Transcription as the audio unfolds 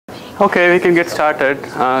Okay, we can get started.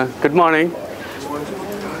 Good morning.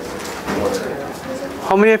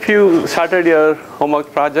 How many of you started your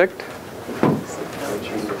homework project?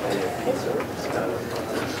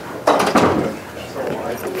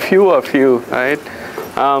 Few of you, right?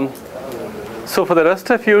 So for the rest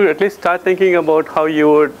of you, at least start thinking about how you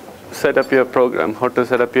would set up your program, how to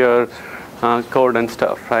set up your code and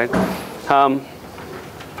stuff, right?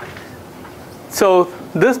 So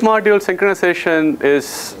this module, synchronization,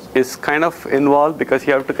 is kind of involved because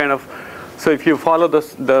you have to kind of, so if you follow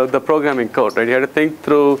the programming code, right, you have to think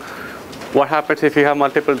through what happens if you have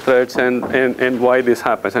multiple threads and why this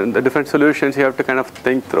happens, and the different solutions you have to kind of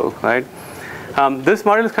think through, right? This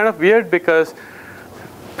module is kind of weird because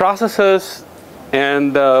processors,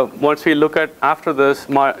 and once we look at after this,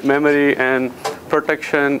 memory and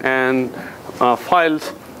protection and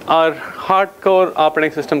files are hardcore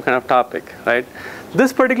operating system kind of topic, right?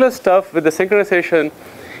 This particular stuff with the synchronization,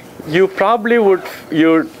 you probably would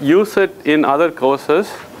use it in other courses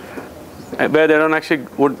where they don't actually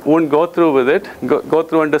wouldn't go through with it, go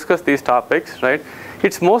through and discuss these topics, right?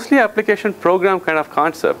 It's mostly application program kind of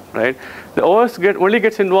concept, right? The OS only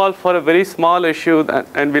gets involved for a very small issue,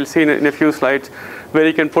 and we'll see in a few slides, where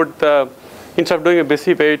you can put instead of doing a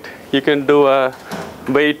busy wait, you can do a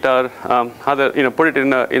wait or other, put it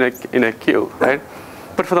in a queue, right?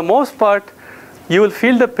 But for the most part, you will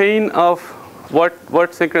feel the pain of what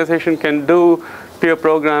synchronization can do to your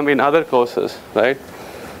program in other courses, right?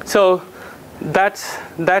 So that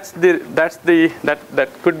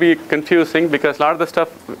could be confusing because a lot of the stuff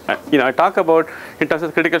I talk about in terms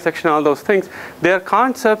of critical section, all those things, they are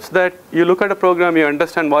concepts that you look at a program, you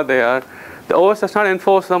understand what they are. The OS does not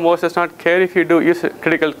enforce them. OS does not care if you do use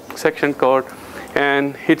critical section code,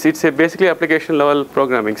 and it's a basically application level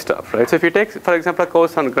programming stuff, right? So if you take, for example, a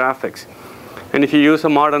course on graphics, and if you use a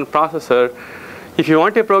modern processor, if you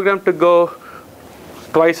want your program to go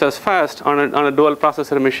twice as fast on a dual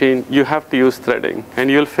processor machine, you have to use threading,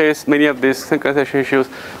 and you'll face many of these synchronization issues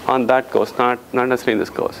on that course, not necessarily in this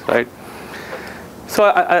course, right? So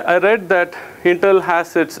I read that Intel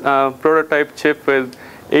has its prototype chip with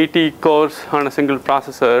 80 cores on a single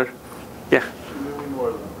processor. Yeah.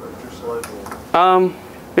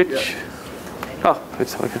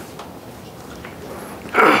 It's okay.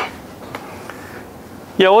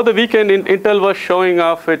 Yeah, over the weekend, Intel was showing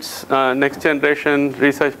off its next generation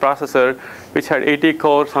research processor, which had 80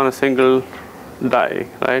 cores on a single die,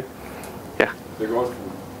 right? Yeah. They're going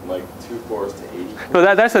from like 2 cores to 80.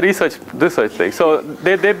 No, that's a research thing. So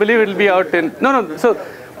they believe it'll be out in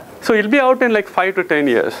So it'll be out in like 5 to 10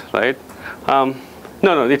 years, right?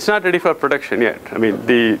 No, it's not ready for production yet. I mean,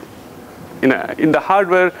 in the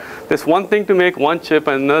hardware, there's one thing to make one chip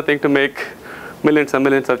and another thing to make millions and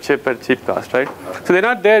millions of chips at cheap cost, right? So they're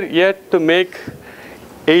not there yet to make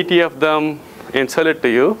 80 of them and sell it to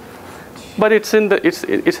you, but it's in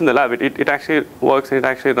the lab. It actually works and it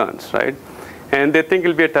actually runs, right? And they think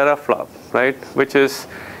it'll be a teraflop, right? Which is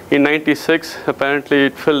in '96 apparently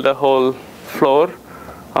it filled the whole floor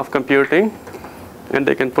of computing, and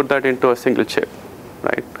they can put that into a single chip,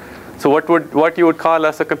 right? So what you would call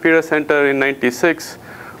as a computer center in '96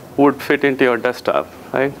 would fit into your desktop,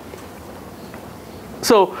 right?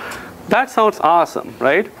 So that sounds awesome,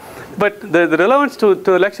 right? But the relevance to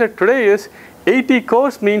the lecture today is 80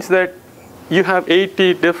 cores means that you have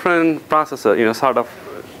 80 different processor, sort of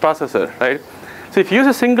processor, right? So if you use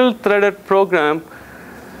a single threaded program,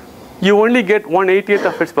 you only get 1/80th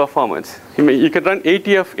of its performance. You can run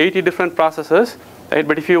 80 different processors, right?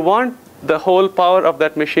 But if you want the whole power of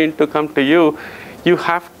that machine to come to you, you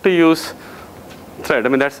have to use thread. I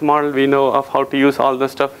mean, that's the model we know of how to use all the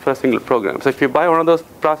stuff for a single program. So if you buy one of those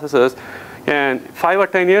processors, and 5 or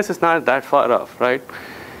 10 years is not that far off, right?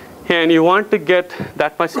 And you want to get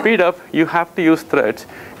that much speed up, you have to use threads.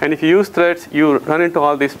 And if you use threads, you run into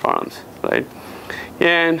all these problems, right?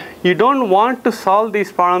 And you don't want to solve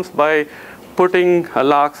these problems by putting a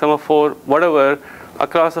lock, semaphore, whatever,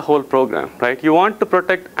 across the whole program, right? You want to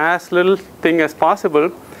protect as little thing as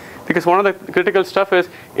possible, because one of the critical stuff is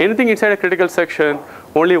anything inside a critical section,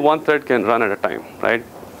 only one thread can run at a time, right?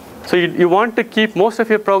 So you want to keep most of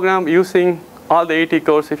your program using all the 80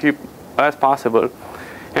 cores as possible.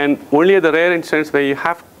 And only at the rare instance where you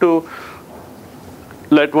have to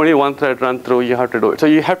let only one thread run through, you have to do it. So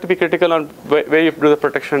you have to be critical on where you do the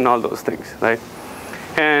protection and all those things, right?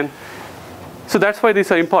 And so that's why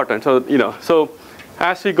these are important. So, so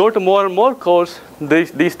as we go to more and more cores,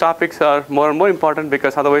 these topics are more and more important,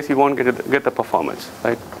 because otherwise you won't get the performance,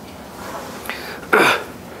 right?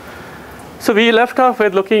 So we left off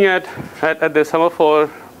with looking at the Semaphore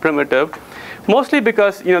primitive. Mostly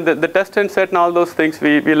because the test and set and all those things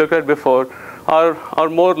we looked at before are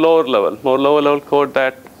more lower level code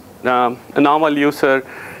that a normal user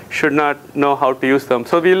should not know how to use them.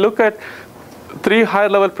 So we look at 3 higher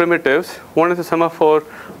level primitives. One is a semaphore,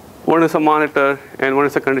 one is a monitor, and one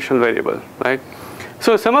is a conditional variable, right?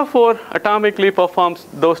 So semaphore atomically performs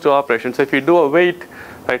those 2 operations. So if you do a wait,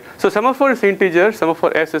 right? So semaphore is integer,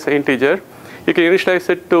 semaphore s is integer. You can initialize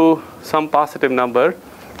it to some positive number,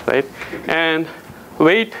 right? And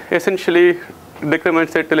wait essentially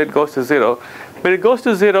decrements it till it goes to 0. When it goes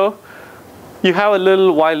to 0, you have a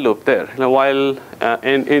little while loop there, while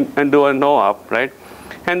and do a no op, right?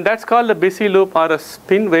 And that's called a busy loop or a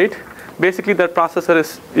spin wait. Basically, that processor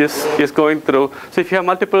is going through. So if you have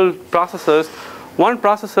multiple processors, one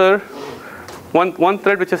processor, one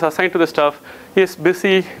thread which is assigned to the stuff is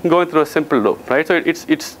busy going through a simple loop, right? So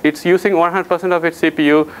it's using 100% of its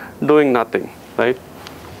CPU doing nothing, right?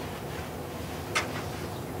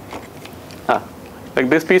 Like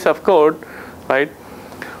this piece of code, right?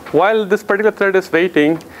 While this particular thread is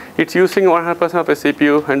waiting, it's using 100% of its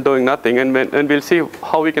CPU and doing nothing, and we'll see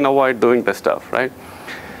how we can avoid doing this stuff, right?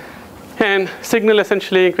 And signal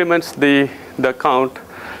essentially increments the count.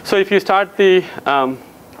 So if you start the,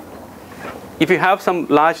 if you have some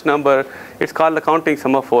large number, it's called the counting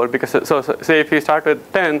semaphore, because so say if you start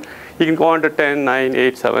with 10, you can go on to 10, 9,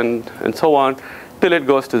 8, 7, and so on till it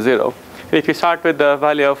goes to 0. And if you start with the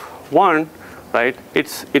value of 1, right,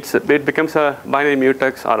 it becomes a binary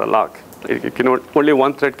mutex or a lock. Only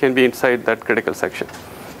one thread can be inside that critical section.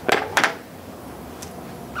 Right.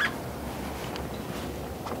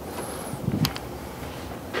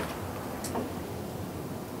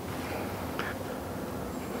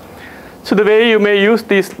 So the way you may use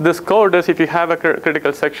this code is if you have a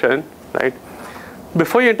critical section, right?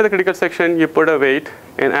 Before you enter the critical section, you put a wait,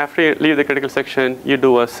 and after you leave the critical section, you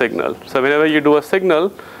do a signal. So whenever you do a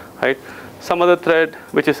signal, right, some other thread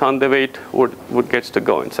which is on the wait would gets to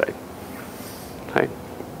go inside, right?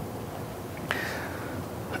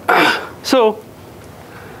 So,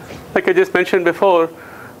 like I just mentioned before,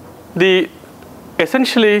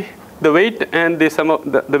 essentially the wait and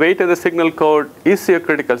the wait and the signal code is your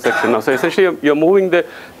critical section now. So essentially, you're moving the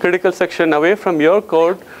critical section away from your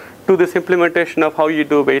code to this implementation of how you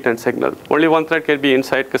do wait and signal. Only one thread can be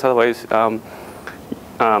inside, because otherwise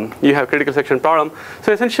you have critical section problem.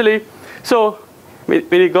 So essentially, so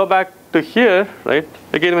when you go back to here, right?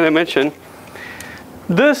 Again, when I mentioned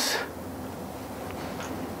this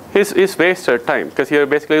is wasted time, because you're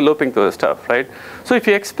basically looping through the stuff, right? So if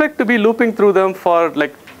you expect to be looping through them for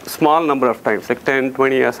like small number of times, like 10,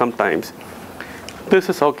 20 or sometimes, this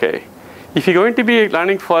is okay. If you're going to be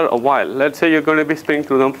running for a while, let's say you're going to be spinning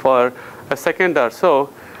through them for a second or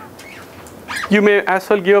so, you may as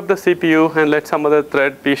well give up the CPU and let some other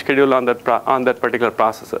thread be scheduled on that particular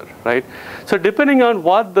processor, right? So depending on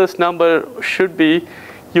what this number should be,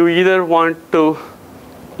 you either want to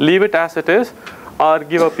leave it as it is or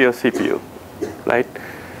give up your CPU, right?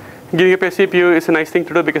 Giving up your CPU is a nice thing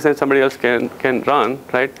to do, because then somebody else can run,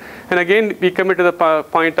 right? And again, we come into the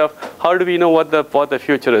point of how do we know what the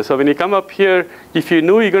future is. So when you come up here, if you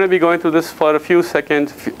knew you're going to be going through this for a few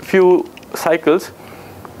seconds, few cycles,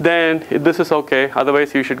 then this is okay.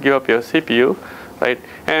 Otherwise, you should give up your CPU, right?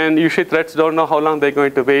 And usually threads don't know how long they're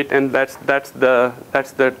going to wait, and that's the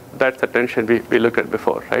tension we looked at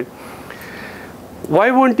before, right?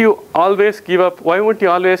 Why wouldn't you always give up? Why wouldn't you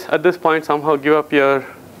always at this point somehow give up your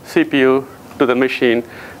CPU to the machine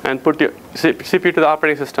and put your CPU to the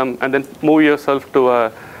operating system, and then move yourself to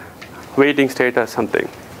a waiting state or something?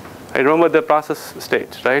 I remember the process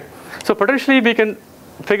states, right? So potentially we can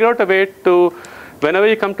figure out a way to, whenever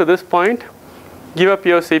you come to this point, give up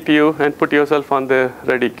your CPU and put yourself on the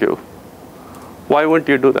ready queue. Why wouldn't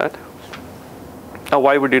you do that? Or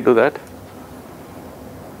why would you do that?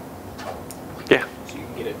 Yeah? So you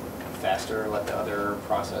can get it faster, let the other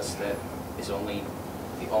process that is the only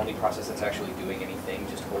process that's actually doing anything,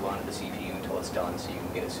 just hold on to the CPU until it's done so you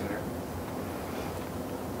can get it sooner?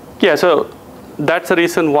 Yeah, so that's the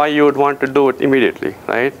reason why you would want to do it immediately,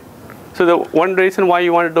 right? So the one reason why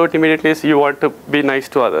you want to do it immediately is you want to be nice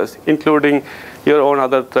to others, including your own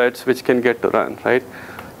other threads which can get to run, right?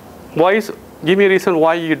 Give me a reason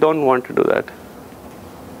why you don't want to do that.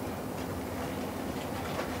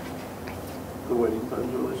 The waiting time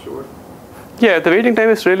is really short. Yeah, the waiting time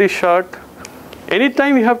is really short.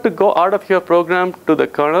 Anytime you have to go out of your program to the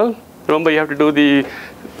kernel, remember you have to do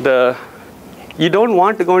you don't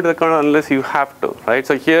want to go into the kernel unless you have to, right?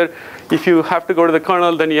 So here, if you have to go to the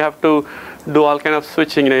kernel, then you have to do all kind of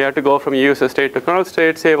switching. You have to go from user state to kernel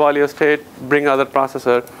state, save all your state, bring other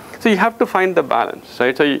processor. So you have to find the balance,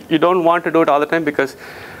 right? So you don't want to do it all the time, because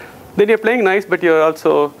then you're playing nice, but you're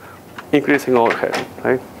also increasing overhead,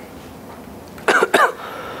 right?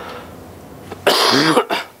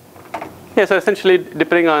 Yeah, so essentially,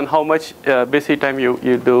 depending on how much busy time you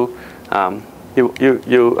do, you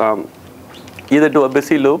either do a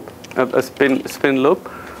busy loop, a spin loop,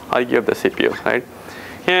 or you give the CPU, right?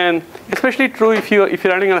 And especially true if you're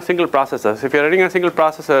running on a single processor. So if you're running on a single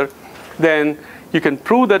processor, then you can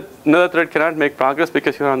prove that another thread cannot make progress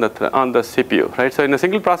because you're on the CPU, right? So in a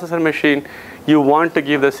single processor machine, you want to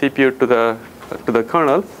give the CPU to the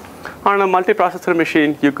kernel. On a multiprocessor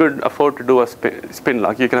machine, you could afford to do a spin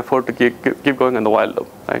lock. You can afford to keep going on the while loop,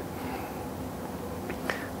 right?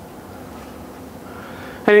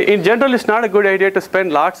 And in general, it's not a good idea to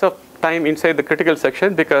spend lots of time inside the critical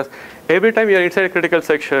section, because every time you're inside a critical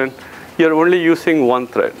section, you're only using one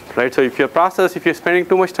thread, right? So if you're spending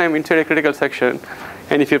too much time inside a critical section,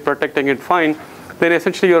 and if you're protecting it fine, then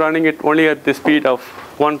essentially you're running it only at the speed of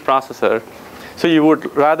one processor. So you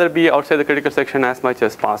would rather be outside the critical section as much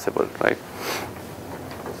as possible, right?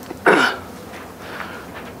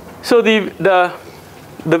 So the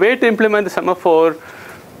way to implement the semaphore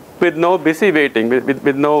with no busy waiting,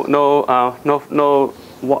 with no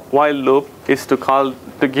while loop, is to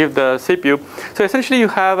give the CPU. So essentially, you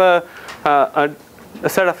have a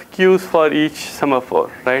set of queues for each semaphore,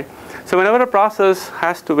 right? So whenever a process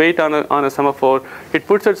has to wait on a semaphore, it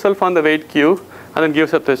puts itself on the wait queue and then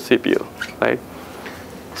gives up the CPU, right?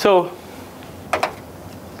 So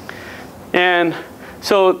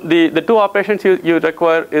the two operations you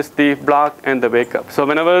require is the block and the wake up. So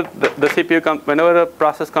whenever the CPU whenever a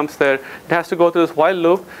process comes there, it has to go through this while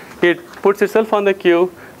loop. It puts itself on the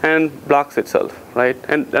queue and blocks itself, right?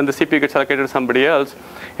 And the CPU gets allocated to somebody else.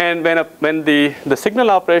 And when the signal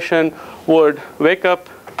operation would wake up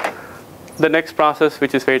the next process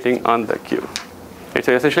which is waiting on the queue. Right?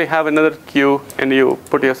 So you essentially have another queue, and you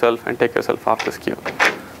put yourself and take yourself off this queue.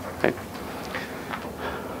 Right?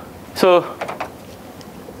 So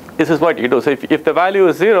this is what you do. So if the value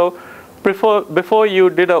is 0, before you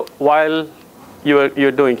did a while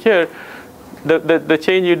you're doing here, the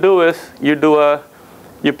change you do is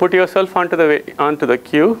you put yourself onto the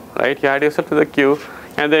queue, right? You add yourself to the queue,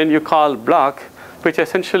 and then you call block, which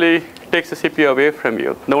essentially takes the CPU away from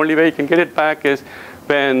you. The only way you can get it back is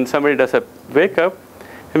when somebody does a wake up.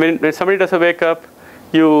 And when somebody does a wake up,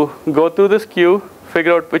 you go through this queue,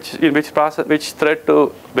 figure out which thread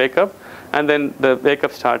to wake up, and then the wake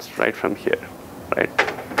up starts right from here, right?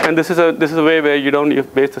 And this is a way where you don't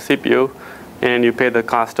waste the CPU, and you pay the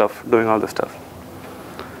cost of doing all the stuff.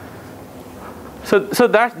 So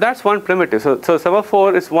that's one primitive. So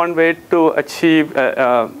semaphore is one way to achieve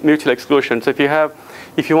mutual exclusion. So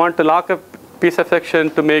if you want to lock a piece of section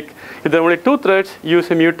to make, if there are only two threads,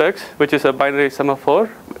 use a mutex, which is a binary semaphore,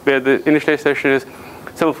 where the initialization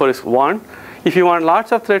semaphore is 1. If you want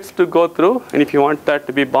lots of threads to go through, and if you want that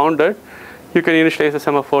to be bounded, you can initialize the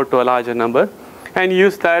semaphore to a larger number, and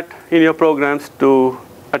use that in your programs to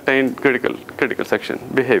attain critical section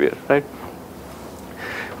behavior, right?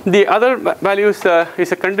 The other value is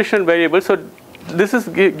a condition variable. So this is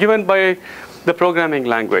given by the programming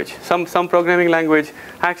language. Some programming language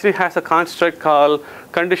actually has a construct called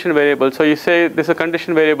condition variable. So you say this is a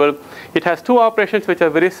condition variable. It has two operations which are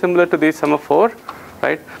very similar to the semaphore,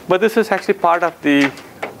 right? But this is actually part of the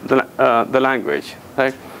language,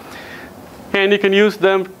 right? And you can use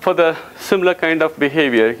them for the similar kind of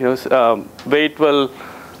behavior. Wait will,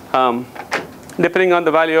 depending on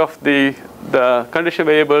the value of the condition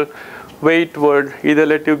variable, wait would either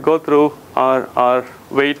let you go through or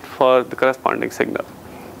wait for the corresponding signal,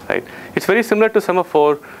 right? It's very similar to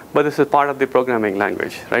semaphore, but this is part of the programming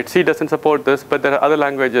language, right? C doesn't support this, but there are other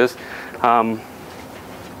languages. The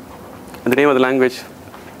name of the language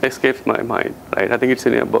escapes my mind, right? I think it's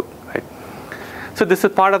in your book, right? So this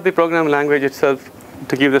is part of the programming language itself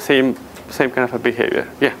to give the same kind of a behavior.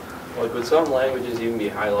 Yeah. Like, would some languages even be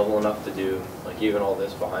high level enough to do like even all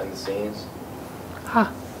this behind the scenes?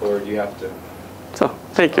 Or do you have to? So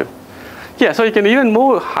thank you. Yeah, so you can even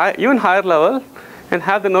move even higher level and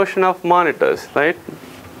have the notion of monitors, right?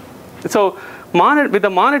 So with the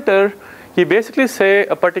monitor, you basically say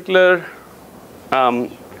a particular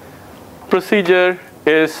procedure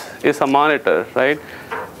is a monitor, right?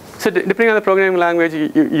 So depending on the programming language,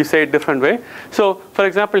 you say it different way. So for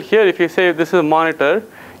example, here, if you say this is a monitor,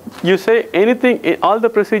 you say anything, all the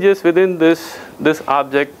procedures within this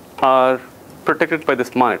object are protected by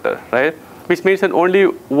this monitor, right? Which means that only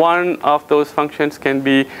one of those functions can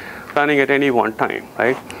be running at any one time,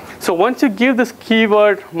 right? So once you give this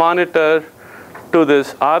keyword monitor to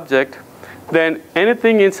this object, then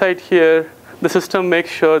anything inside here, the system makes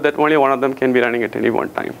sure that only one of them can be running at any one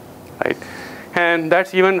time, right? And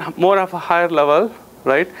that's even more of a higher level,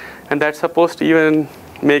 right? And that's supposed to even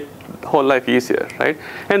make whole life easier, right?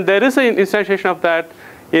 And there is an instantiation of that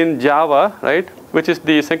in Java, right? Which is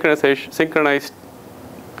the synchronized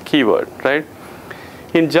keyword, right?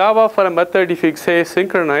 In Java, for a method, if you say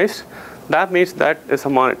synchronized, that means that is a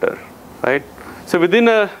monitor, right? So within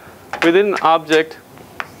an object,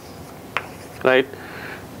 right?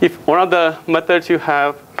 If one of the methods you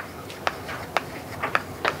have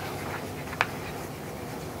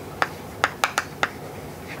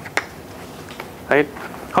right?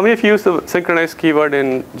 How many of you use the synchronized keyword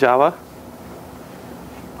in Java?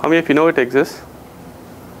 How many of you know it exists?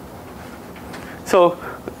 So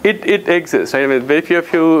it exists, right? I mean, very few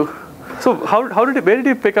of you. So where did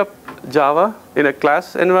you pick up Java, in a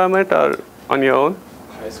class environment or on your own?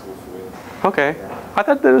 High school for me. Okay, I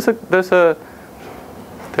thought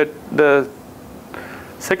the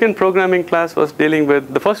second programming class was dealing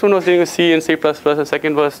with, the first one was dealing with C and C++, the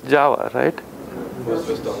second was Java, right? Most of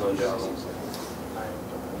us don't know Java.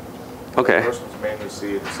 Okay. The first one's mainly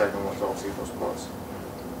C, the second one's all C++.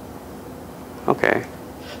 Okay.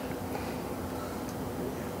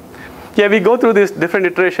 Yeah, we go through these different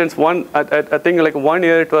iterations. I think like 1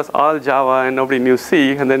 year it was all Java and nobody knew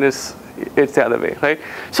C, and then it's the other way, right?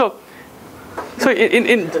 So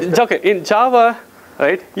in Java,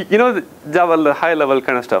 right? You know the Java, the high level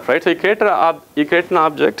kind of stuff, right? So you create an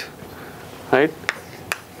object, right?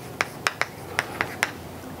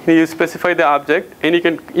 You specify the object, and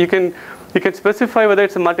you can specify whether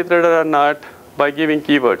it's a multi-threader or not by giving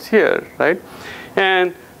keywords here, right?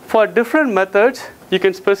 And for different methods, you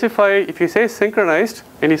can specify, if you say synchronized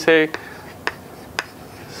and you say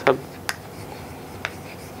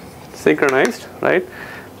synchronized, right?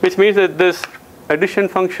 Which means that this addition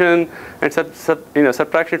function and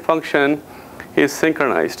subtraction function is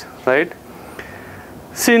synchronized, right?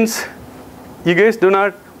 Since you guys do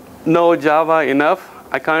not know Java enough,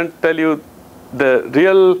 I can't tell you the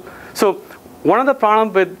real. So one of the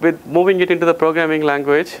problems with moving it into the programming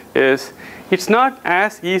language is it's not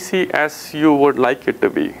as easy as you would like it to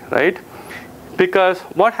be, right? Because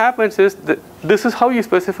what happens is that this is how you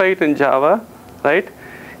specify it in Java, right?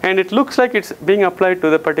 And it looks like it's being applied to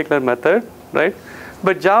the particular method, right?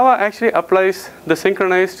 But Java actually applies the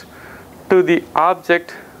synchronized to the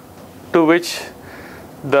object to which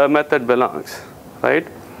the method belongs, right?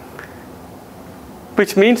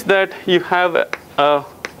 Which means that you have a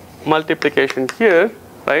multiplication here,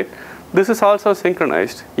 right? This is also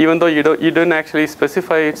synchronized, even though you didn't actually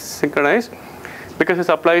specify it's synchronized, because it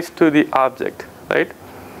applies to the object, right?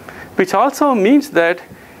 Which also means that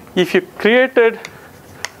if you created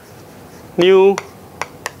new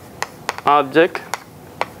object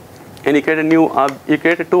and you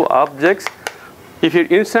created two objects, if you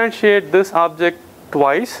instantiate this object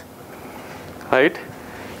twice, right?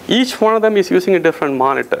 Each one of them is using a different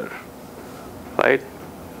monitor, right?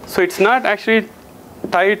 So it's not actually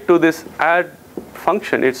tied to this add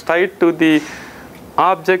function. It's tied to the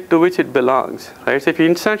object to which it belongs, right? So if you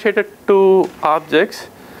instantiated two objects,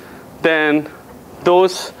 then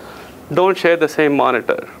those don't share the same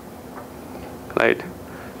monitor, right?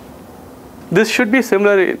 This should be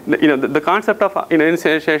similar. The concept of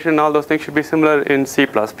instantiation and all those things should be similar in C++,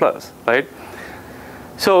 right?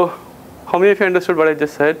 So how many of you understood what I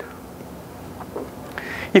just said?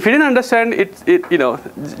 If you didn't understand it,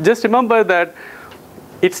 just remember that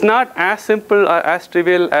it's not as simple or as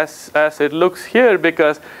trivial as it looks here,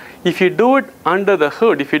 because if you do it under the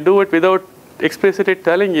hood, if you do it without explicitly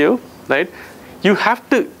telling you, right, you have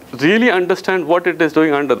to really understand what it is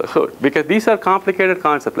doing under the hood, because these are complicated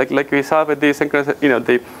concepts, like we saw with the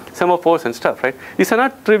the semaphores and stuff, right? These are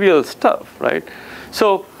not trivial stuff, right?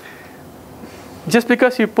 So just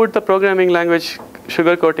because you put the programming language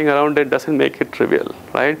sugarcoating around it doesn't make it trivial,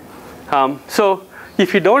 right? So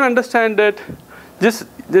if you don't understand it, just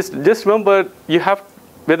remember you have,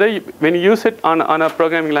 when you use it on a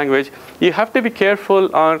programming language, you have to be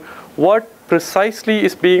careful on what precisely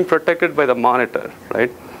is being protected by the monitor,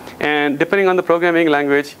 right? And depending on the programming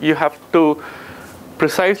language, you have to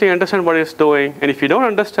precisely understand what it's doing. And if you don't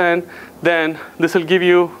understand, then this will give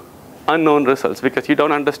you unknown results because you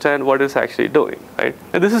don't understand what it's actually doing, right?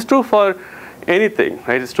 And this is true for anything,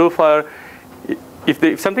 right? It's true for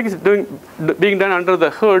if something is being done under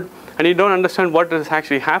the hood and you don't understand what is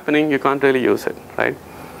actually happening, you can't really use it, right?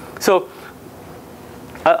 So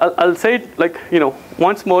I'll say it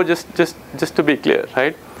once more, just to be clear,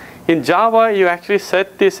 right? In Java, you actually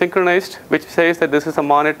set the synchronized, which says that this is a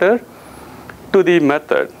monitor, to the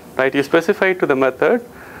method, right? You specify it to the method,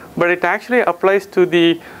 but it actually applies to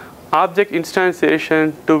the object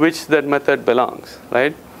instantiation to which that method belongs,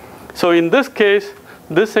 right? So in this case,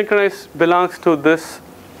 this synchronize belongs to this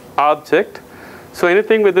object. So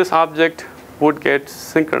anything with this object would get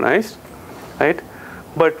synchronized, right?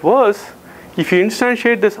 But worse, if you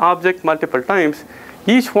instantiate this object multiple times,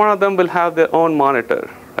 each one of them will have their own monitor,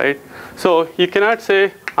 right? So you cannot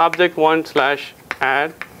say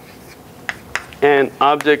object1/add and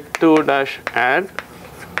object2-add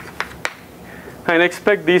and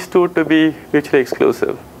expect these two to be mutually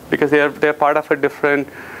exclusive, because they're part of a different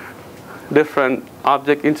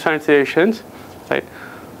object instantiations, right?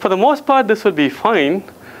 For the most part, this will be fine,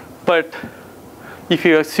 but if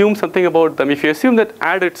you assume something about them, if you assume that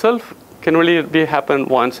add itself can only happen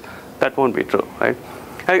once, that won't be true, right?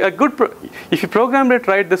 If you programmed it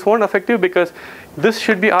right, this won't affect you, because this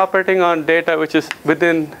should be operating on data which is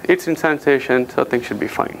within its instantiation, so things should be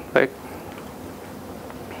fine, right?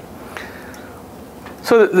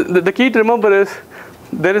 So the key to remember is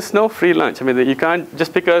there is no free lunch. I mean, you can't,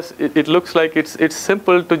 just because it looks like it's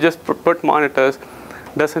simple to just put monitors,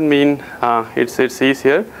 doesn't mean it's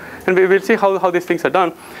easier. And we will see how these things are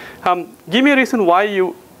done. Give me a reason why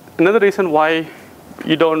another reason why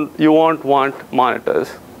you won't want monitors.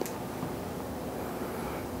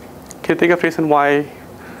 Can you think of a reason why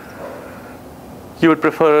you would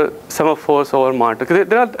prefer semaphores over monitors? Because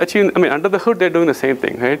they're not achieving, I mean, under the hood, they're doing the same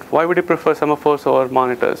thing, right? Why would you prefer semaphores over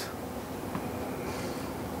monitors?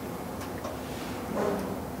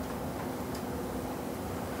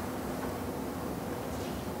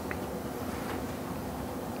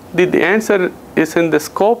 The answer is in the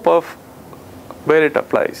scope of where it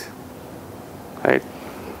applies, right?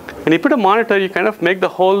 When you put a monitor, you kind of make the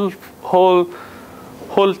whole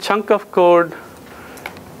chunk of code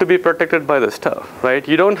to be protected by the stuff, right?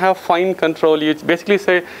 You don't have fine control. You basically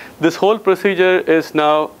say this whole procedure is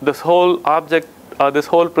now, this whole object, this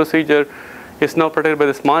whole procedure is now protected by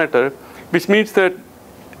this monitor, which means that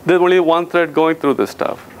there's only one thread going through this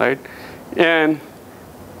stuff, right? And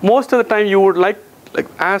most of the time you would like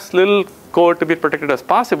as little code to be protected as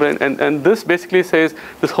possible, and this basically says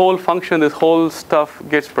this whole function, this whole stuff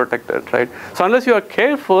gets protected, right? So unless you are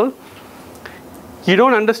careful, you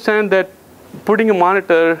don't understand that putting a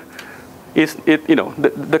monitor is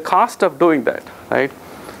the cost of doing that, right?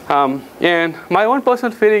 And my own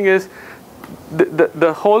personal feeling is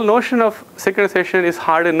the whole notion of synchronization is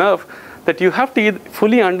hard enough that you have to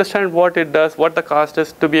fully understand what it does, what the cost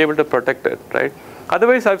is, to be able to protect it, right?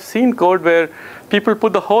 Otherwise, I've seen code where people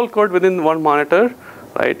put the whole code within one monitor,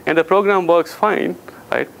 right? And the program works fine,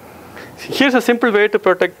 right? Here's a simple way to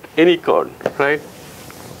protect any code, right?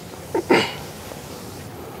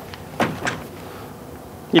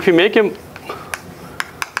 If you make a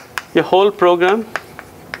whole program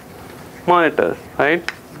monitor, right?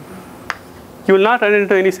 You will not run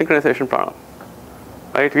into any synchronization problem,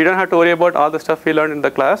 right? We don't have to worry about all the stuff we learned in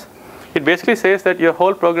the class. It basically says that your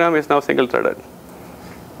whole program is now single-threaded,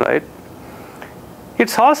 right? It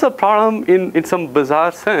solves a problem in some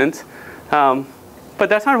bizarre sense, but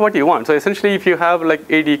that's not what you want. So essentially, if you have like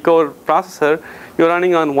 80 core processor, you're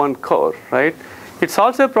running on one core, right? It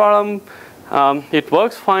solves a problem. It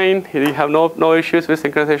works fine. You have no issues with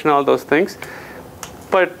synchronization, all those things.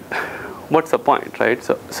 But what's the point, right?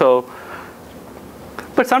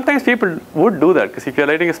 But sometimes people would do that, because if you're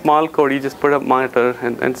writing a small code, you just put a monitor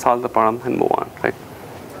and solve the problem and move on, right?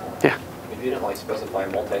 Yeah. If you didn't specify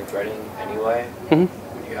multi-threading anyway, would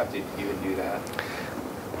you have to even do that?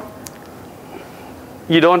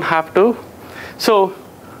 You don't have to. So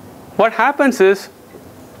what happens is,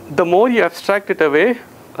 the more you abstract it away,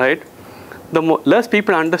 right, the less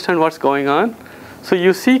people understand what's going on. So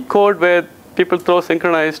you see code where people throw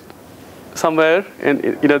synchronized somewhere, and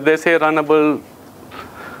they say runnable.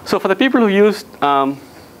 So for the people who used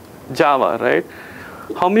Java, right,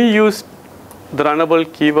 how many used the runnable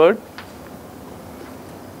keyword?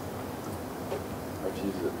 I've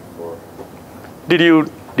used it before. Did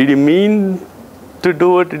you mean to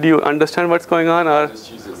do it? Did you understand what's going on, or? I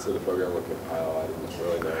just used it so the program would compile. I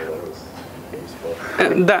didn't really know what was useful.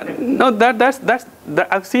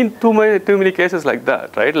 I've seen too many cases like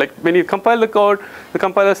that, right? Like when you compile the code, the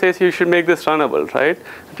compiler says you should make this runnable, right?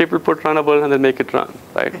 People put runnable and then make it run,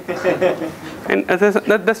 right? And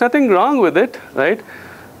there's nothing wrong with it, right?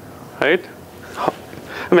 Right?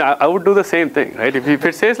 I mean, I would do the same thing, right? If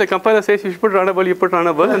it says, like, compiler says you should put runnable, you put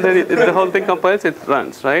runnable, and then the whole thing compiles, it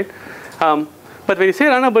runs, right? But when you say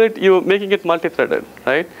runnable, you're making it multi-threaded,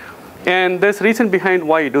 right? And there's a reason behind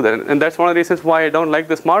why you do that. And that's one of the reasons why I don't like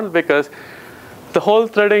this model, because the whole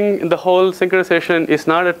threading, the whole synchronization is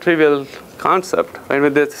not a trivial concept, right?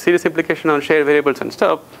 With the serious implication on shared variables and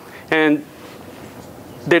stuff. And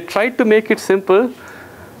they try to make it simple.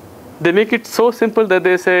 They make it so simple that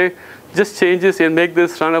they say, just change this and make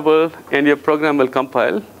this runnable, and your program will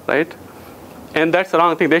compile, right? And that's the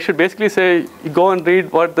wrong thing. They should basically say, go and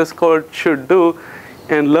read what this code should do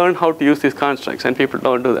and learn how to use these constructs. And people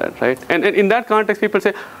don't do that, right? And in that context, people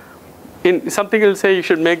say, in something will say you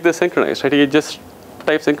should make this synchronized, right? You just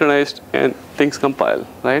type synchronized and things compile,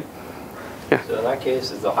 right? Yeah. So in that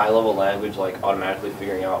case, is the high-level language like automatically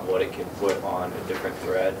figuring out what it can put on a different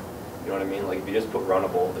thread? You know what I mean? Like if you just put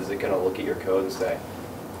runnable, is it going to look at your code and say,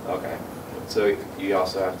 okay. So you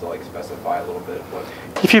also have to like specify a little bit what.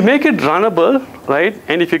 If you make it runnable, right,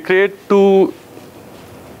 and if you create two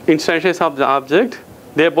instances of the object,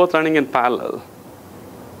 they're both running in parallel,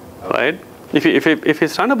 right? If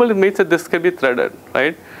it's runnable, it means that this can be threaded,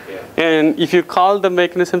 right? Yeah. And if you call the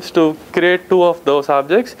mechanisms to create two of those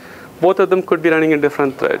objects, both of them could be running in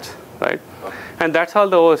different threads, right? Okay. And that's all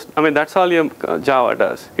the OS. I mean, that's all your Java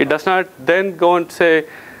does. It does not then go and say,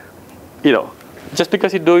 you know, just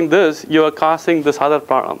because you're doing this, you are causing this other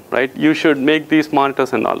problem, right? You should make these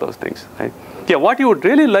monitors and all those things, right? Yeah, what you would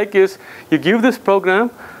really like is you give this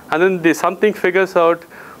program, and then something figures out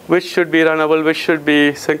which should be runnable, which should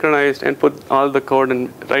be synchronized, and put all the code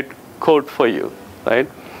and write code for you, right?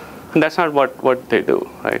 And that's not what they do,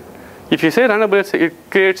 right? If you say runnable, it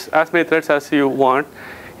creates as many threads as you want,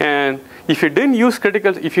 and if you didn't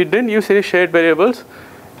use any shared variables,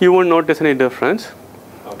 you won't notice any difference.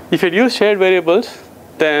 If you use shared variables,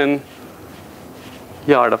 then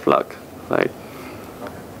you're out of luck, right?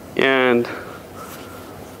 And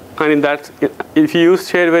in that, if you use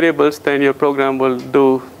shared variables, then your program will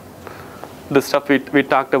do the stuff we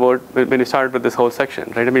talked about when we started with this whole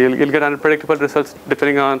section, right? I mean, you'll get unpredictable results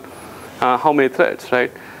depending on how many threads,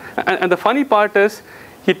 right? And the funny part is,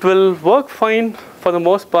 it will work fine for the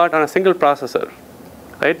most part on a single processor,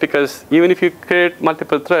 right? Because even if you create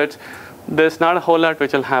multiple threads, there's not a whole lot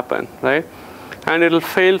which will happen, right? And it'll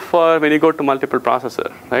fail for when you go to multiple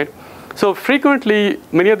processor, right? So frequently,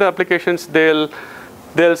 many of the applications, they'll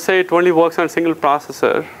say it only works on a single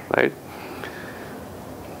processor, right?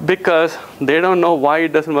 Because they don't know why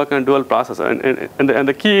it doesn't work on a dual processor. And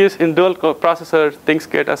the key is, in dual processor, things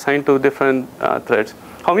get assigned to different threads.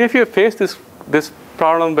 How many of you have faced this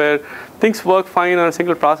problem where things work fine on a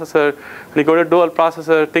single processor, and you go to a dual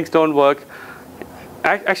processor, things don't work?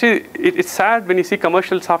 Actually, it's sad when you see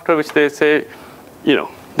commercial software which they say, you know,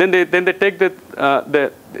 then they take they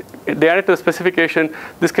add it to the specification.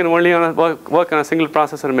 This can only work on a single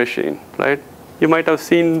processor machine, right? You might have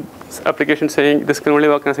seen applications saying this can only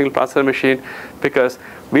work on a single processor machine because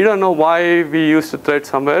we don't know why we used to thread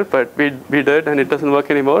somewhere, but we did, and it doesn't work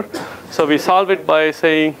anymore. So we solve it by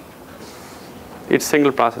saying it's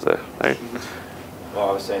single processor, right? Well,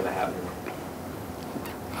 I was saying that happened.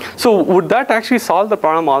 So would that actually solve the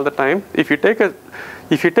problem all the time? If you take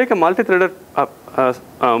a multi-threaded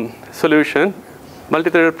solution,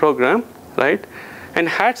 multi-threaded program, right, and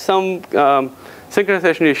had some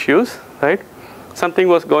synchronization issues, right? Something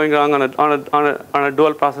was going wrong on a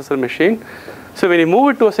dual processor machine. So when you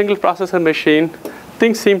move it to a single processor machine,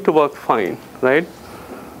 things seem to work fine, right?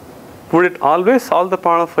 Would it always solve the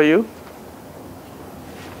problem for you?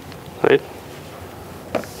 Right?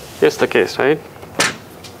 Here's the case, right?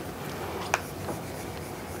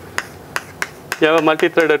 You have a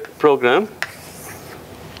multi-threaded program,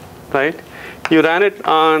 right? You ran it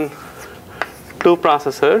on 2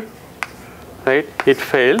 processor, right? It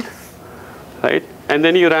failed, right? And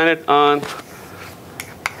then you ran it on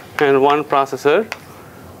 1 processor,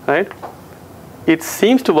 right? It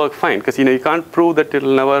seems to work fine because you can't prove that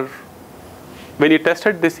it'll never. When you test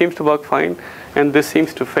it, this seems to work fine, and this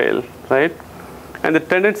seems to fail, right? And the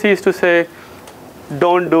tendency is to say,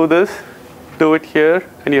 don't do this, do it here,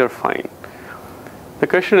 and you're fine. The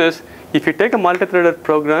question is, if you take a multi-threaded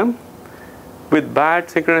program with bad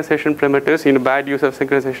synchronization primitives, bad use of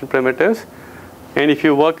synchronization primitives, and if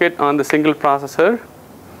you work it on the single processor,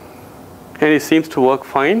 and it seems to work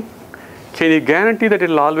fine, can you guarantee that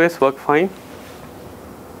it'll always work fine?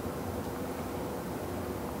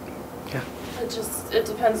 Yeah. It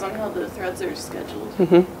depends on how the threads are scheduled.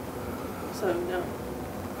 Mm-hmm. So no.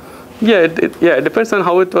 Yeah, it depends on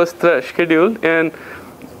how it was scheduled, and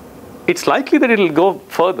it's likely that it'll go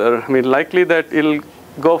further. I mean, likely that it'll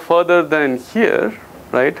go further than here,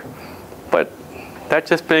 right? But that's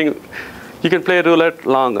just playing. You can play roulette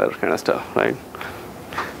longer, kind of stuff, right?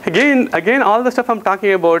 Again, all the stuff I'm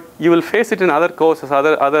talking about, you will face it in other courses,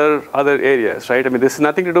 other areas, right? I mean, this has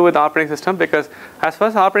nothing to do with operating system, because as far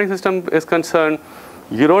as operating system is concerned,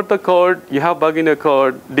 you wrote the code, you have bug in your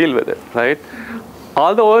code, deal with it, right?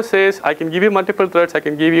 all the OS says, I can give you multiple threads, I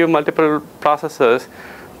can give you multiple processes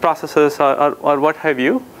or what have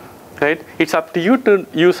you, right? It's up to you to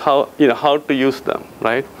use how to use them,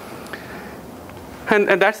 right?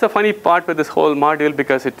 And that's the funny part with this whole module,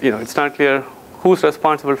 because it's not clear who's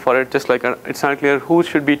responsible for it. Just like it's not clear who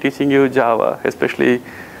should be teaching you Java, especially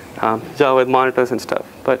Java with monitors and stuff.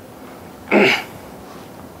 But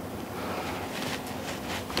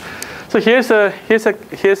so here's a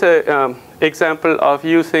example of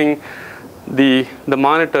using the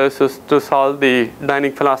monitors to solve the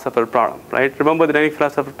dining philosopher problem, right? Remember the dining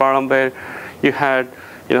philosopher problem where you had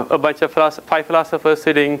a bunch of 5 philosophers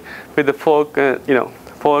sitting with the fork,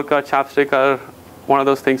 fork or chopstick or one of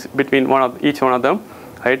those things between each one of them,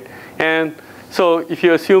 right? And so if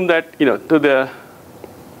you assume that the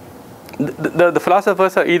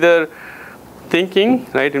philosophers are either thinking,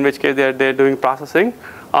 right, in which case they're doing processing,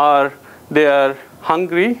 or they are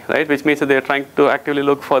hungry, right, which means that they're trying to actively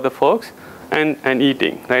look for the forks, and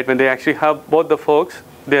eating, right? When they actually have both the forks,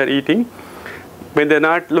 they are eating. When they're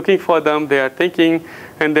not looking for them, they are thinking,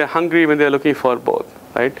 and they're hungry when they're looking for both,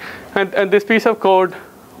 right? And this piece of code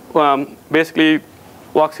basically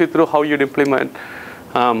walks you through how you'd implement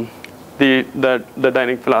the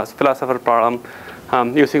dining philosopher problem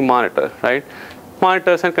using monitor, right?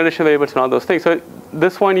 Monitors and condition variables and all those things. So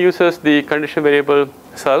this one uses the condition variable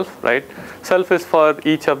self, right? Self is for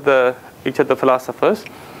each of the philosophers.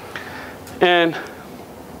 And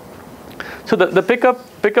so the pickup.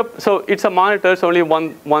 So it's a monitor. So only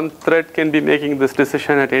one thread can be making this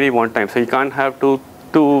decision at any one time. So you can't have two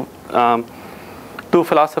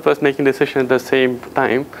philosophers making decision at the same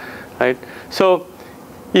time, right? So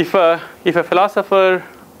if a philosopher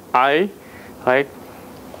I, right,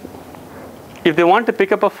 if they want to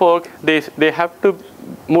pick up a fork, they have to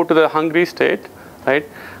move to the hungry state, right?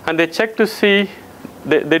 And they check to see.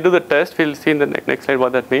 They do the test. We'll see in the next slide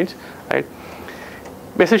what that means, right?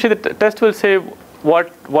 Essentially, the test will say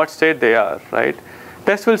what state they are, right?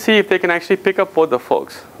 Test will see if they can actually pick up both the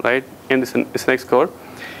forks, right? In this next code,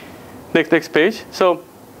 next page. So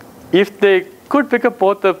if they could pick up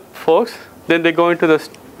both the forks, then they go into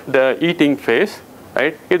the eating phase,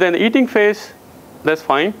 right? If they're in the eating phase, that's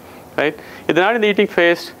fine, right? If they're not in the eating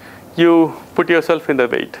phase, you put yourself in the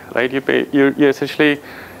wait, right? You essentially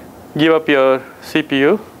give up your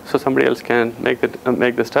CPU so somebody else can make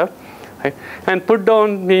the stuff, right? And put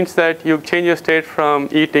down means that you change your state from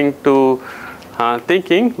eating to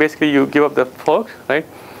thinking. Basically, you give up the forks, right?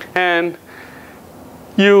 And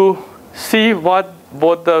you see what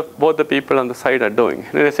both the people on the side are doing.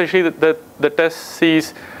 And essentially, the test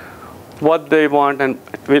sees what they want, and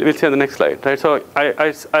we'll see on the next slide, right? So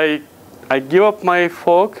I give up my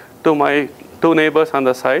fork to my 2 neighbors on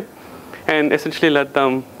the side, and essentially let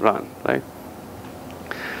them run, right?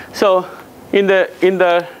 So in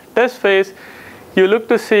the test phase, you look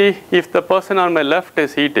to see if the person on my left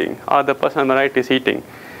is eating or the person on my right is eating.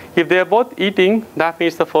 If they are both eating, that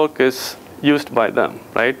means the fork is used by them,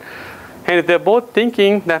 right? And if they're both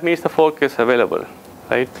thinking, that means the fork is available,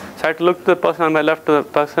 right? So I have to look to the person on my left to the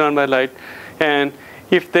person on my right, and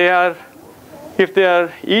if they are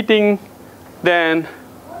eating, then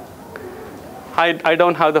I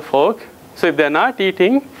don't have the fork. So if they're not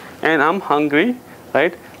eating and I'm hungry,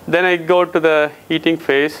 right, then I go to the eating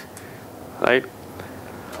phase, right?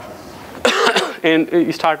 And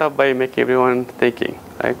you start off by making everyone thinking,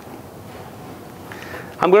 right?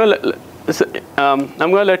 I'm going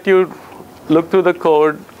to let you look through the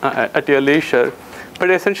code at your leisure, but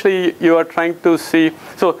essentially you are trying to see.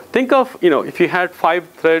 So think of if you had 5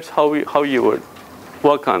 threads, how you would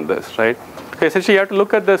work on this, right? Essentially, you have to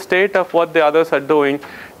look at the state of what the others are doing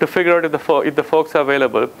to figure out if the forks are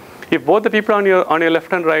available. If both the people on your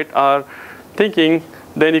left and right are thinking,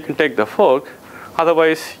 then you can take the fork.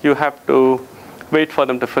 Otherwise, you have to wait for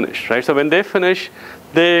them to finish, right? So when they finish,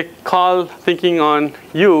 they call thinking on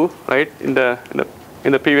you, right? In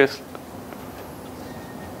the previous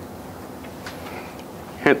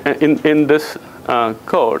in this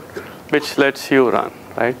code, which lets you run,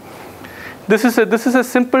 right? This is a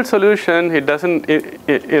simple solution. It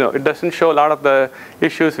doesn't show a lot of the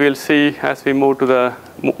issues we'll see as we move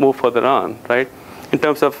further on, right? In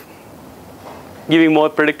terms of giving more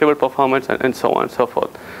predictable performance and so on and so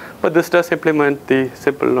forth. But this does implement the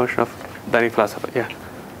simple notion of dining philosophy. Yeah.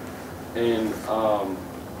 And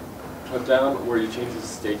put down where you change the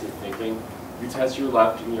state to thinking, you test your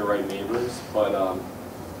left and your right neighbors, but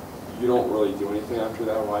you don't really do anything after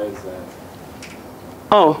that. Why is that?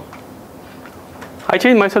 Oh. I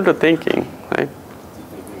changed myself to thinking, right?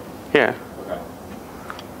 Thinking? Yeah. Okay.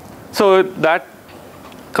 So that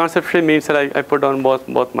conceptually means that I put on both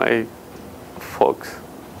my folks.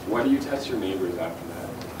 Why do you test your neighbors after that?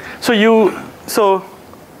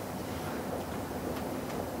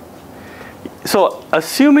 So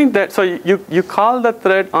assuming that, so you call the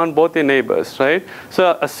thread on both your neighbors, right?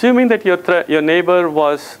 So assuming that your neighbor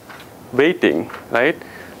was waiting, right?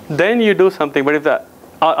 Then you do something. But if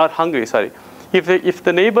or hungry, sorry. If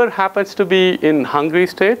the neighbor happens to be in hungry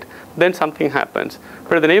state, then something happens.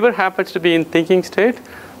 But if the neighbor happens to be in thinking state,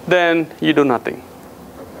 then you do nothing,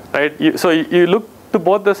 right? So you look to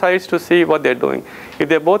both the sides to see what they're doing. If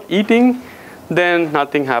they're both eating, then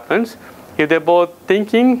nothing happens. If they're both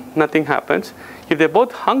thinking, nothing happens. If they're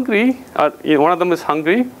both hungry, or one of them is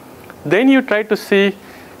hungry, then you try to see,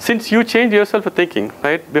 since you change yourself to thinking,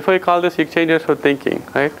 right? Before you call this, you change yourself to thinking,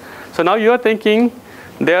 right? So now you're thinking,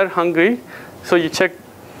 they are hungry, so you check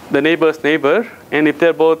the neighbor's neighbor, and if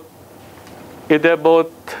they're both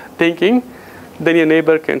thinking, then your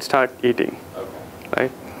neighbor can start eating,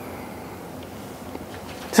 right?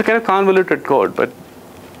 It's a kind of convoluted code, but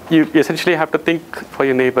you essentially have to think for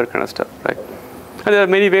your neighbor kind of stuff, right? And there are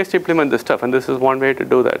many ways to implement this stuff, and this is one way to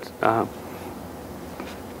do that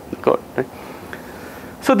code, right?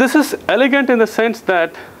 So this is elegant in the sense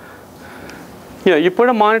that you put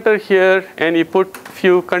a monitor here and you put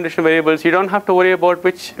few condition variables. You don't have to worry about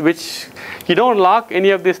which you don't lock any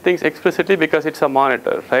of these things explicitly because it's a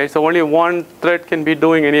monitor, right? So only one thread can be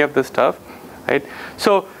doing any of this stuff, right?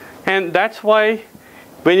 So, and that's why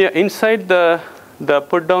when you're inside the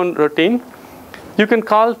put down routine, you can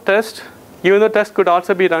call test, even though test could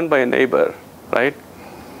also be run by a neighbor, right?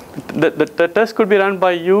 The test could be run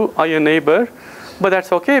by you or your neighbor, but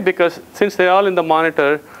that's okay because since they're all in the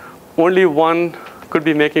monitor, only one could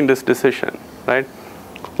be making this decision, right?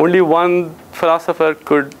 Only one philosopher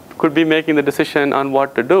could be making the decision on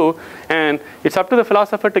what to do, and it's up to the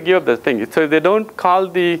philosopher to give up the thing. So they don't call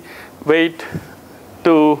the wait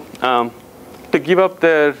to give up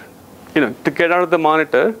their, to get out of the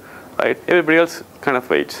monitor, right? Everybody else kind of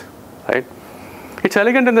waits, right? It's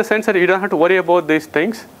elegant in the sense that you don't have to worry about these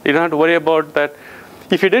things. You don't have to worry about that.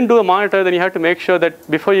 If you didn't do a monitor, then you have to make sure that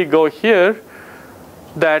before you go here,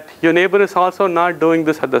 that your neighbor is also not doing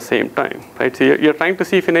this at the same time, right? So you're trying to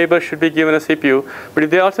see if your neighbor should be given a CPU, but if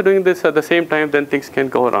they're also doing this at the same time, then things can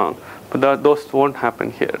go wrong. But those won't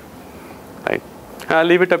happen here, right? And I'll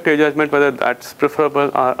leave it up to your judgment whether that's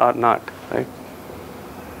preferable or not, right?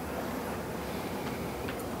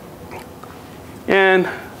 And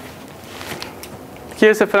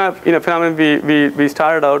here's a phenomenon we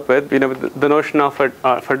started out with, the notion of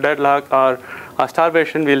for deadlock or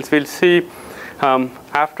starvation. We'll see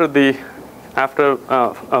after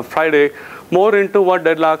Friday more into what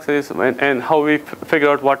deadlocks is and how we figure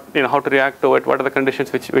out what how to react to it. What are the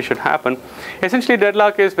conditions which should happen? Essentially,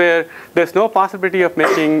 deadlock is where there's no possibility of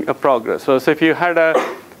making a progress. So if you had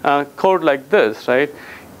a code like this, right?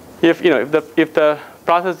 If the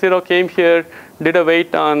process 0 came here, did a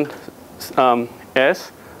wait on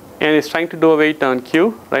S, and is trying to do a wait on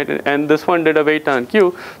Q, right? And this one did a wait on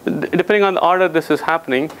Q. Depending on the order this is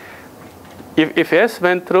happening, if S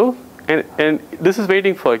went through, and this is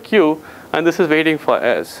waiting for Q, and this is waiting for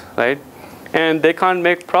S, right? And they can't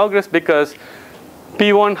make progress because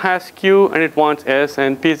P1 has Q and it wants S,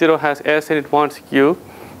 and P0 has S and it wants Q,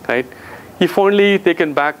 right? If only they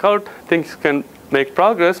can back out, things can make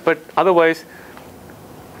progress, but otherwise,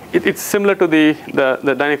 it's similar to the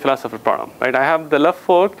dynamic philosopher problem, right? I have the left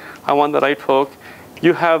fork, I want the right fork.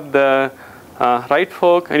 You have the right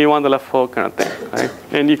fork, and you want the left fork kind of thing, right?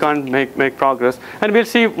 And you can't make progress. And we'll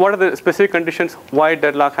see what are the specific conditions, why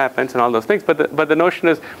deadlock happens, and all those things. But the notion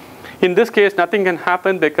is, in this case, nothing can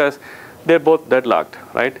happen because they're both deadlocked,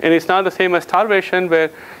 right? And it's not the same as starvation,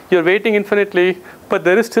 where you're waiting infinitely, but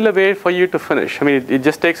there is still a way for you to finish. I mean, it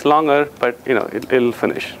just takes longer, but it'll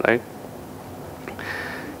finish, right?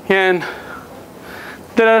 And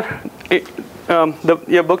there are,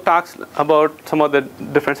 your book talks about some of the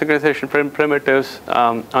different synchronization primitives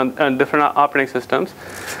on different operating systems.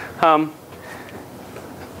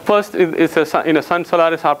 First, it's a Sun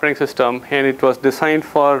Solaris operating system, and it was designed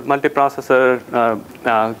for multiprocessor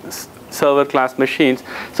server class machines.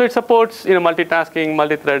 So it supports multitasking,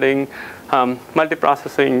 multi-threading,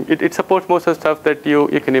 multiprocessing. It supports most of the stuff that you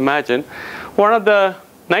can imagine. One of the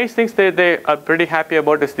nice things they are pretty happy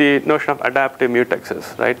about is the notion of adaptive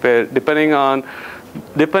mutexes, right? Where depending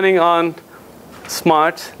on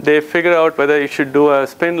smarts, they figure out whether it should do a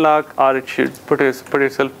spin lock or it should put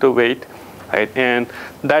itself to wait, right? And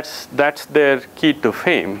that's their key to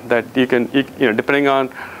fame. That you can depending on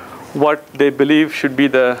what they believe should be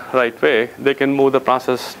the right way, they can move the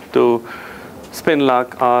process to spin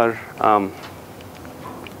lock or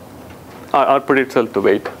put itself to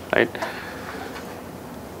wait, right?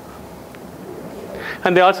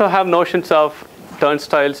 And they also have notions of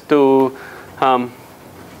turnstiles to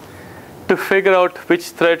figure out which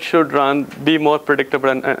thread should run, be more predictable,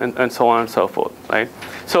 and so on and so forth, right?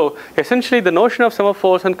 So essentially, the notion of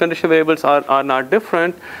semaphores and condition variables are not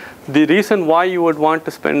different. The reason why you would want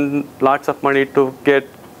to spend lots of money to get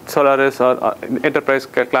Solaris or enterprise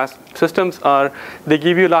class systems are they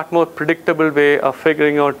give you a lot more predictable way of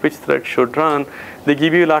figuring out which thread should run. They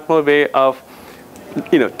give you a lot more way of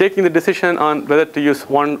taking the decision on whether to use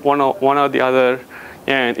one or the other.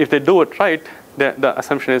 And if they do it right, the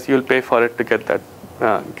assumption is you'll pay for it to get that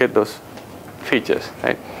get those features,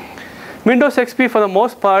 right? Windows XP for the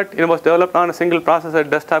most part was developed on a single processor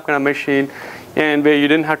desktop kind of machine, and where you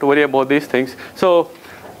didn't have to worry about these things. So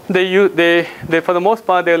they for the most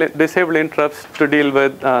part they'll disable interrupts to deal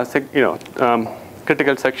with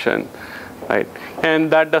critical section, right? And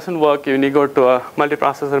that doesn't work when you go to a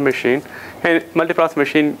multiprocessor machine. And multiprocessor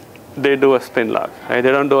machine, they do a spin lock, right?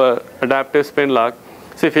 They don't do a adaptive spin lock.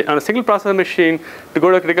 So if on a single processor machine, to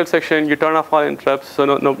go to a critical section, you turn off all interrupts, so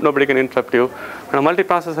nobody can interrupt you. On a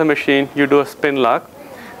multiprocessor machine, you do a spin lock,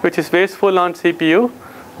 which is wasteful on CPU,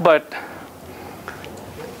 but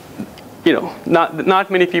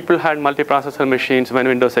not many people had multiprocessor machines when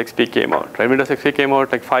Windows XP came out, right? Windows XP came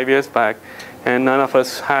out like 5 years back, and none of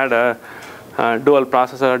us had a dual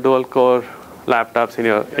processor, dual core laptops in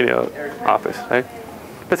your office, right?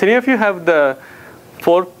 Does any of you have the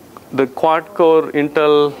quad core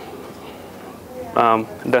Intel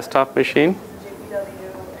desktop machine?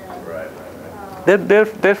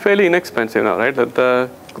 They're fairly inexpensive now, right?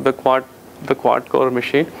 The quad core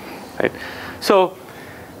machine, right? So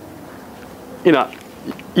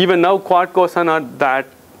even now quad cores are not that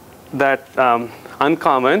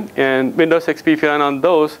uncommon, and Windows XP, if you run on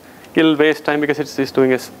those, it'll waste time because it's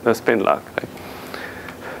doing a spin lock, right?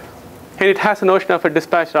 And it has a notion of a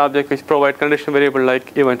dispatched object which provides condition variable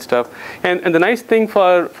like event stuff. And the nice thing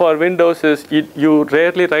for Windows is you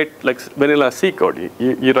rarely write like vanilla C code.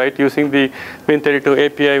 You write using the Win32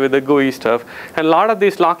 API with the GUI stuff. And a lot of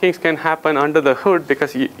these lockings can happen under the hood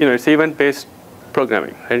because it's event-based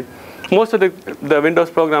programming, right? Most of the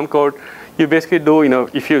Windows program code, you basically do,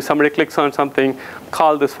 if somebody clicks on something,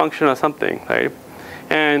 call this function or something, right?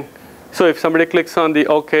 And so if somebody clicks on the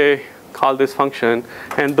OK, call this function,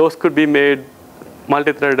 and those could be made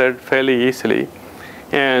multi-threaded fairly easily.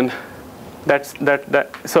 And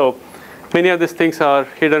so many of these things are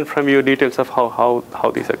hidden from you, details of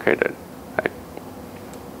how these are created, right?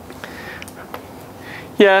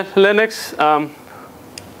 Yeah, Linux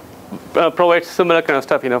provides similar kind of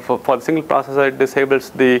stuff. For the single processor, it disables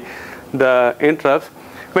the interrupts.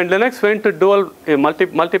 When Linux went to dual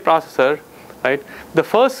multiprocessor, right? The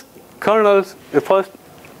first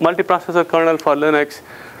multiprocessor kernel for Linux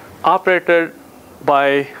operated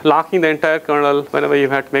by locking the entire kernel whenever you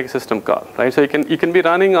have to make a system call, right? So you can be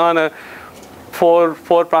running on a four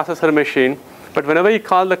processor machine, but whenever you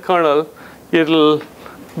call the kernel, it'll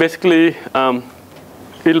basically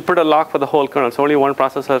it'll put a lock for the whole kernel. So only one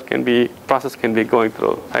process can be going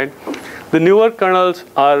through, right? The newer kernels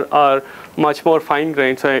are much more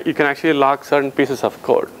fine-grained, so you can actually lock certain pieces of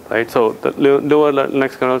code, right? So the newer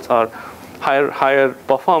Linux kernels are higher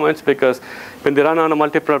performance because when they run on a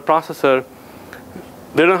multiple processor,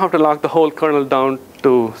 they don't have to lock the whole kernel down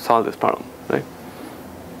to solve this problem, right?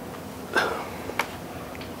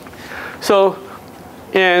 So,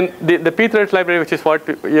 and the pthreads library, which is what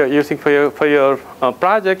you're using for your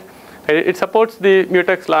project, it supports the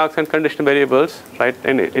mutex locks and condition variables, right?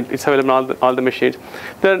 And it's available on all the machines.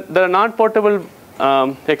 There are non-portable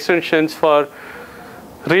extensions for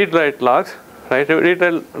read-write locks, right?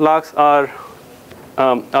 Read-write locks are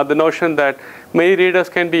the notion that many readers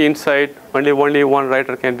can be inside, only one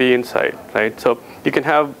writer can be inside, right? So you can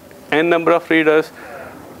have n number of readers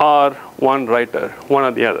or one writer, one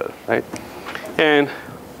or the other, right? And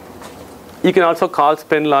you can also call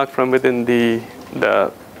spin lock from within the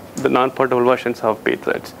non-portable versions of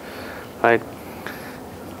pthreads, right?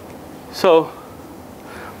 So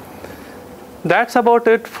that's about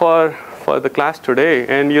it for the class today,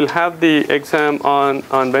 and you'll have the exam on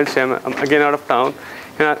Wednesday. I'm again out of town,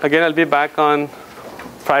 and again I'll be back on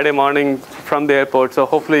Friday morning from the airport, so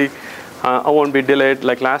hopefully I won't be delayed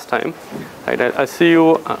like last time, right? I'll see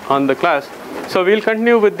you on the class. So we'll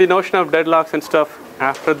continue with the notion of deadlocks and stuff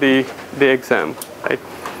after the exam, right?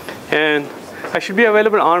 And I should be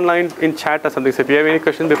available online in chat or something, so if you have any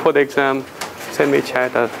questions before the exam, send me a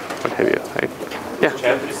chat or what have you, right? Yeah?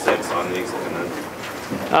 Chapter 6 on the exam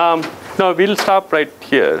then? No, we'll stop right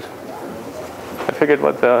here. I forget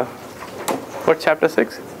what chapter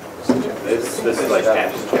 6? This is like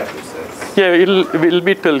chapter 6. Yeah, it'll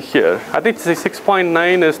be till here. I think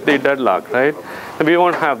 6.9 is the deadlock, right? And we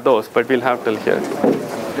won't have those, but we'll have till here.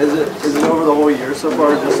 Is it over the whole year so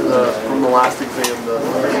far, just from the last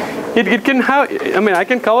exam? It can have, I mean, I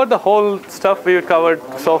can cover the whole stuff we've covered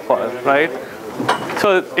so far, right?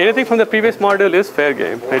 So anything from the previous module is fair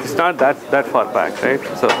game. Right? It's not that far back, right?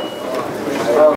 So.